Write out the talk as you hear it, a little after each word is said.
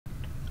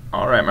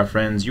Alright, my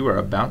friends, you are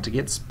about to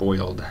get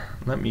spoiled.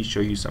 Let me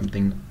show you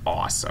something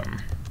awesome.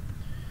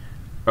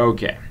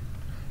 Okay,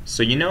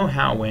 so you know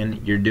how when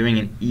you're doing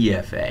an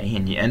EFA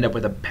and you end up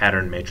with a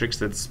pattern matrix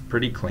that's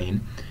pretty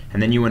clean,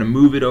 and then you want to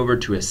move it over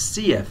to a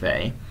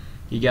CFA,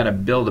 you got to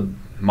build a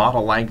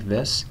model like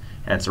this,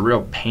 and it's a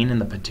real pain in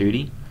the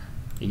patootie.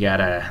 You got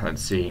to,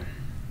 let's see,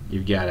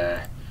 you've got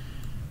to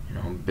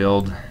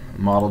build a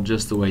model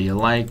just the way you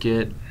like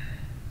it,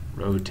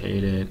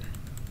 rotate it,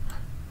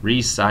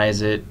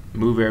 resize it,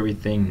 move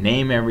everything,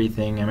 name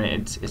everything. I mean,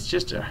 it's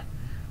just a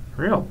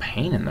real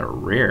pain in the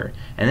rear.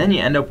 And then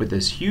you end up with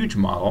this huge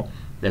model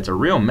that's a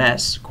real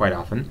mess quite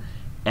often,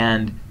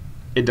 and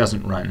it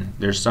doesn't run.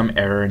 There's some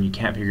error and you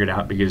can't figure it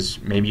out because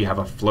maybe you have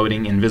a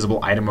floating invisible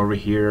item over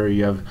here, or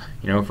you have,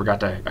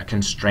 forgot a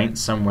constraint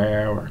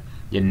somewhere, or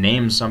you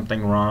named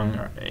something wrong,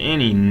 or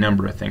any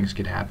number of things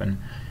could happen,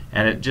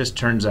 and it just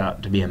turns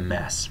out to be a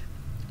mess.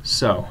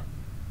 So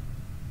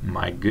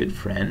my good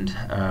friend,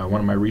 one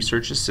of my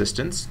research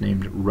assistants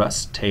named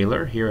Russ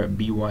Taylor here at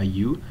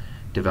BYU,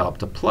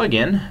 developed a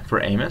plugin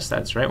for Amos,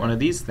 that's right, one of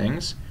these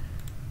things,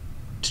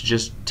 to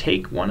just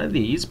take one of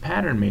these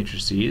pattern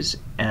matrices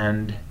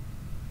and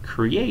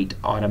create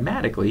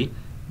automatically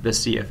the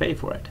CFA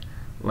for it.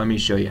 Let me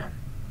show you.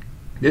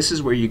 This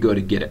is where you go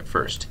to get it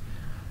first.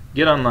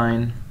 Get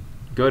online,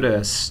 go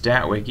to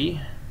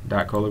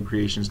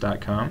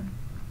statwiki.colobcreations.com,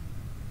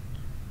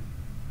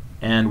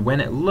 and when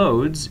it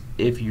loads,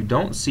 if you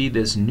don't see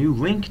this new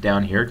link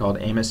down here called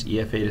Amos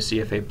EFA to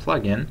CFA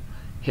plugin,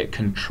 hit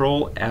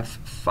Control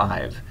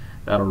F5.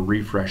 That'll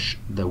refresh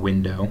the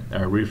window,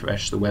 or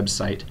refresh the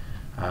website,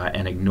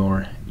 and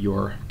ignore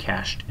your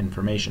cached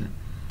information.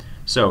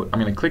 So I'm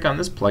going to click on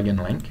this plugin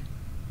link,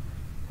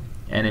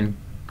 and in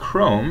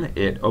Chrome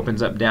it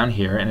opens up down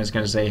here and it's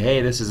going to say,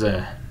 hey, this is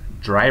a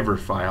driver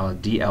file, a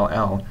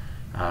DLL.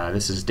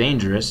 This is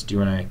dangerous. Do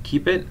you want to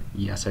keep it?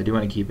 Yes, I do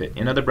want to keep it.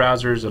 In other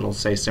browsers it'll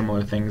say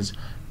similar things.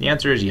 The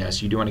answer is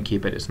yes, you do want to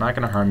keep it. It's not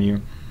going to harm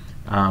you.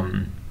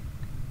 And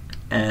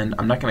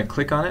I'm not going to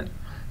click on it.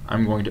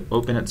 I'm going to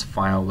open its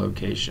file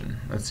location.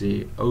 Let's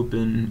see,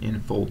 open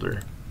in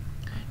folder.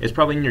 It's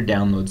probably in your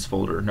downloads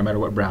folder, no matter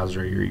what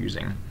browser you're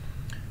using.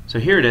 So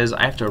here it is.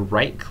 I have to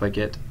right click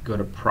it, go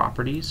to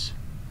properties,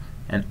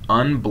 and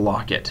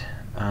unblock it.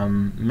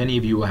 Many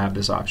of you will have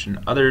this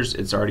option. Others,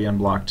 it's already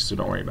unblocked, so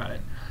don't worry about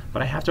it.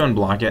 But I have to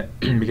unblock it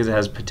because it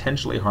has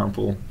potentially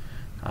harmful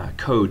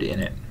code in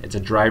it. It's a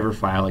driver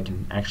file. It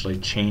can actually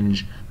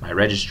change my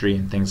registry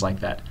and things like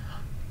that.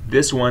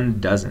 This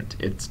one doesn't.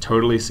 It's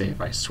totally safe,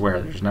 I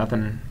swear. There's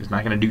nothing, it's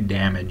not going to do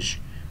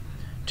damage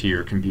to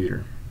your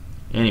computer.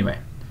 Anyway,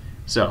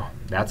 so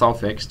that's all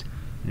fixed.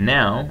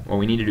 Now what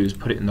we need to do is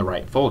put it in the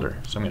right folder.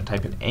 So I'm going to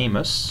type in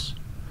Amos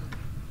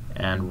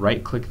and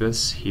right click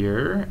this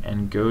here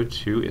and go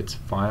to its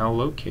file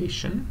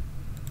location,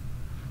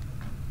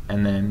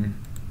 and then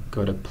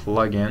go to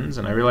plugins,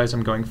 and I realize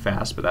I'm going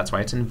fast, but that's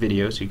why it's in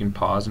video, so you can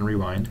pause and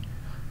rewind.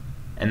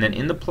 And then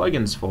in the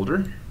plugins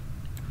folder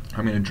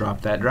I'm going to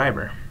drop that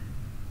driver.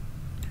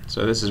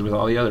 So this is with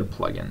all the other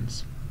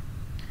plugins.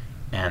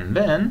 And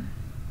then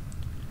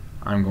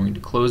I'm going to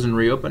close and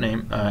reopen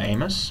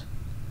Amos.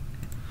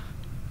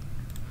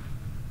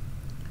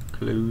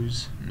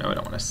 Close. No, I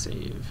don't want to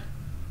save.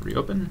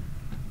 Reopen.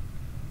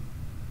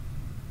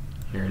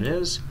 Here it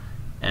is.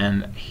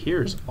 And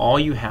here's all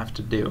you have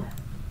to do.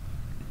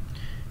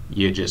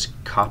 You just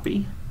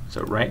copy.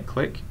 So right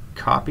click,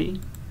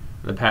 copy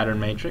the pattern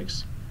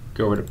matrix.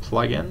 Go over to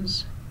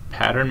plugins,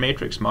 pattern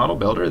matrix model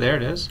builder. There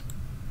it is.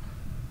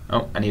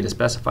 Oh, I need to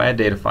specify a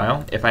data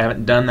file. If I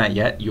haven't done that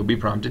yet, you'll be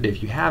prompted.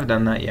 If you have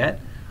done that yet,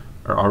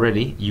 or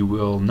already, you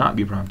will not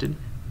be prompted.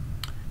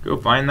 Go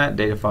find that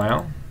data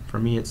file. For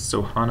me, it's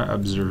Sohana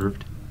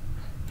observed.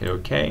 Hit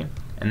OK,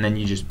 and then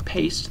you just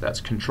paste. That's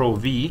Control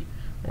V,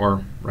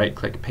 or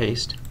right-click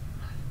paste,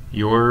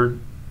 your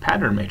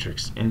pattern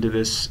matrix into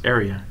this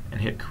area,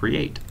 and hit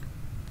Create.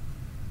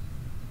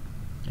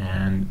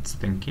 And it's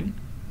thinking,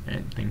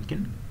 and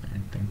thinking,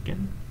 and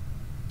thinking.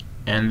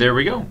 And there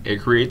we go. It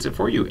creates it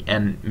for you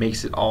and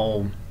makes it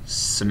all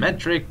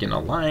symmetric and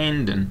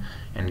aligned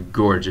and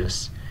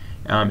gorgeous.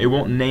 It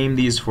won't name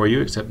these for you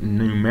except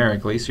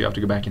numerically, so you have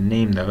to go back and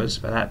name those,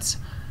 but that's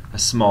a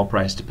small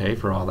price to pay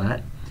for all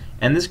that.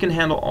 And this can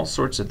handle all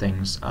sorts of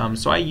things.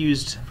 So I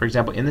used, for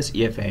example, in this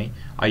EFA,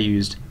 I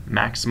used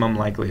maximum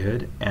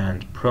likelihood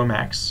and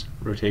Promax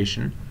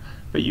rotation,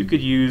 but you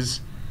could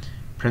use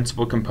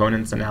principal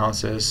components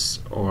analysis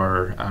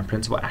or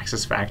principal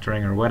axis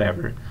factoring or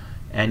whatever,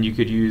 and you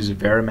could use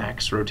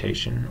Varimax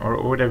rotation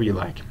or whatever you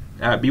like.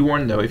 Be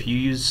warned though, if you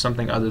use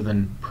something other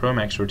than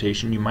Promax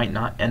rotation, you might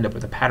not end up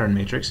with a pattern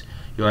matrix.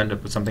 You'll end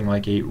up with something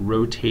like a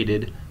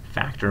rotated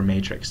factor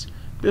matrix.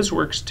 This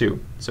works too,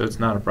 so it's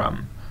not a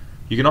problem.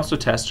 You can also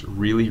test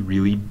really,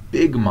 really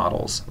big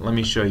models. Let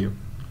me show you.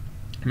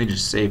 Let me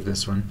just save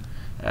this one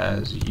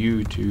as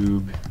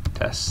YouTube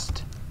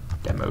test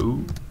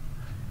demo.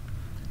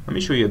 Let me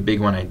show you a big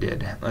one I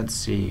did. Let's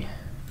see,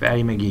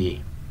 Fatty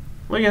McGee.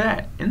 Look at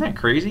that, isn't that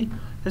crazy?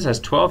 This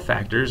has 12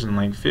 factors and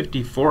like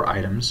 54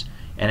 items,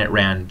 and it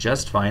ran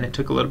just fine. It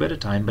took a little bit of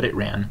time, but it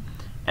ran.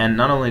 And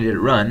not only did it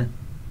run,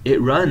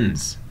 it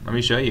runs. Let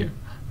me show you.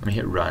 Let me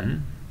hit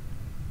run,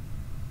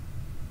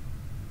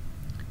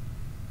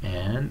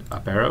 and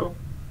up arrow,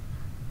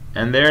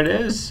 and there it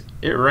is.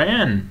 It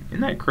ran.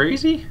 Isn't that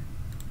crazy?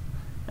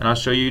 And I'll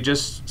show you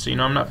just so you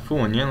know I'm not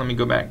fooling you. Let me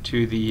go back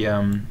to the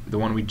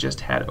one we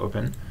just had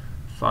open.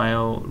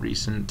 File,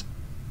 recent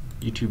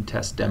YouTube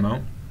test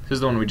demo. This is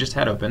the one we just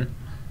had open.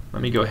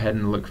 Let me go ahead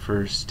and look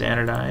for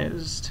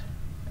standardized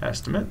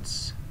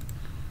estimates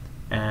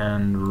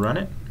and run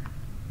it.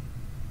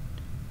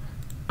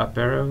 Up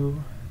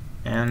arrow,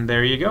 and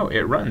there you go.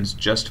 It runs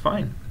just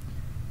fine.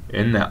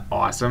 Isn't that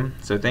awesome?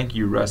 So thank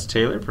you, Russ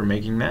Taylor, for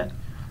making that.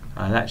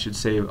 That should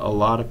save a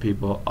lot of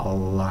people a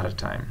lot of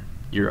time.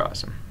 You're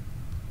awesome.